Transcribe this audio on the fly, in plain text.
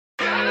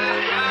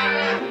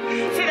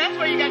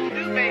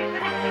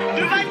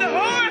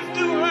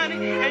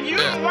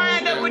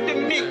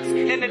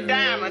and the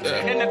diamonds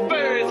and the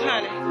birds,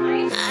 honey.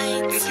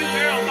 Cause you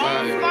girls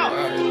don't fault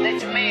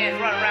let your man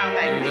run around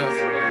like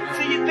this.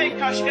 So you think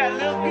cause you got a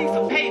little piece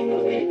of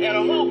paper and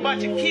a whole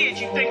bunch of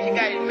kids, you think you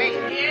got it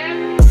made,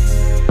 yeah?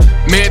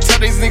 Man, tell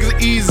these niggas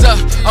ease up.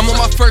 I'm on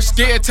my first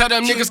scare, tell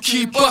them niggas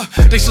keep up.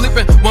 They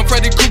slippin', one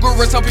Freddy Krueger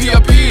and some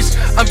PRPs.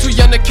 I'm too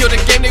young to kill the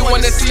game, they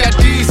want the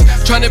CIDs.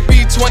 Tryna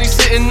be 20,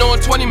 sitting on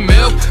 20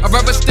 mil. I'd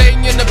rather stay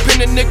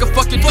independent, nigga,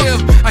 fuck your deal.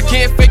 I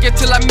can't fake it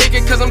till I make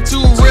it, cause I'm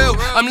too real.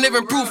 I'm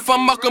living proof,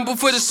 I'm walking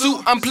before the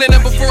suit. I'm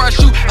planning before I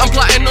shoot, I'm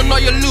plotting on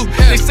all your loot.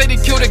 They say they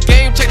kill the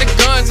game, check the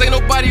guns, ain't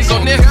nobody's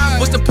on there.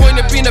 What's the point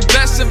of being the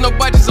best if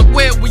nobody's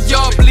aware? We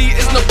all bleed,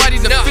 it's nobody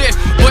to fear.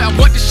 Boy, I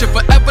want this shit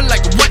forever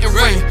like a wet and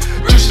rain.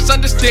 You should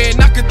understand,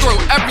 I could throw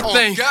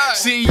everything.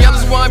 See,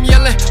 yellow's why I'm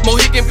yelling.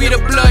 Mohican be the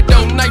blood,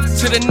 don't knife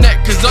to the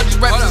neck. Cause all these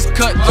rappers is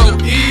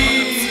cutthroat.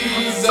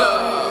 Ease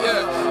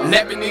up.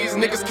 Napping these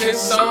niggas, can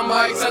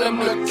somebody tell them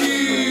to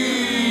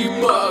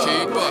keep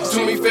up?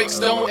 Too many fakes,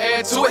 don't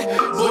add to it.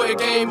 Boy, the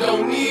game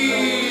don't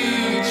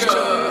need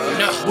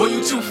ya. Boy,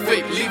 you too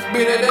fake, leave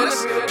me to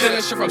this.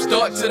 Killing shit from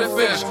start to the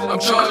finish. I'm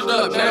charged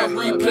up, now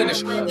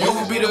replenish.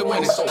 You be the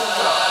winner.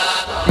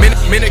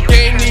 Man, the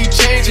game need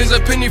change, his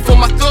opinion for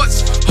my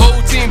thoughts.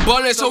 Whole team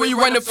ballin', so we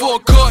running for a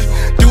court.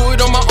 Do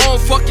it on my own,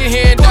 fucking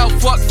hand out.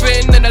 Fuck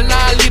Finn and the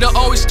line leader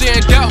always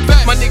stand out.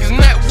 My niggas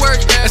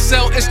network,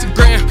 SL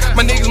Instagram.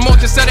 My niggas more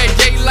can sell that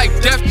gay like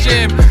Def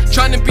Jam.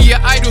 Tryna be an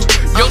idol,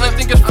 yo, I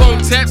think it's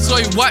phone tap, so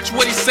he watch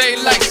what he say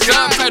like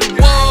subtitle.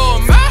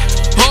 Whoa, man,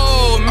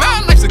 oh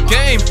man, life's a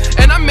game,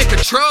 and I make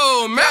a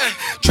troll, man.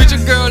 Treat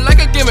your girl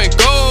like a game and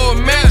go,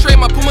 man.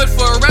 Trade my Puma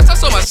for a rest, I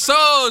saw my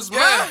souls,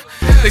 man.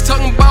 They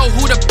talking about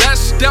who the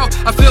best out.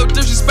 I feel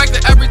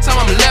disrespected every time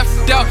I'm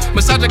left out.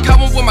 Massage a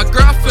common with my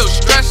girl, I feel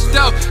stressed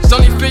out. It's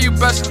only feel you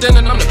best in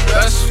and I'm the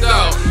best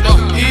out.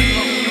 No,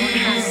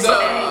 ease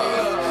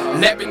up.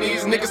 Napping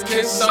these niggas,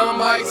 can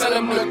somebody tell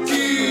them to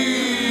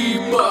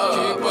keep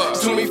up?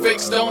 Too many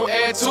fakes, don't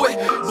add to it.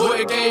 Boy,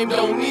 the game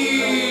don't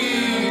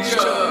need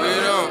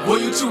ya. Boy,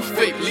 you too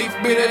fake, leave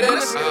me to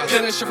this.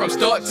 Killing shit from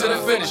start to the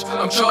finish.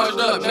 I'm charged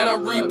up, then I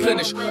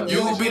replenish.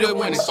 You be the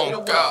winner.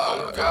 Oh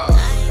God, oh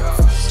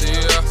God.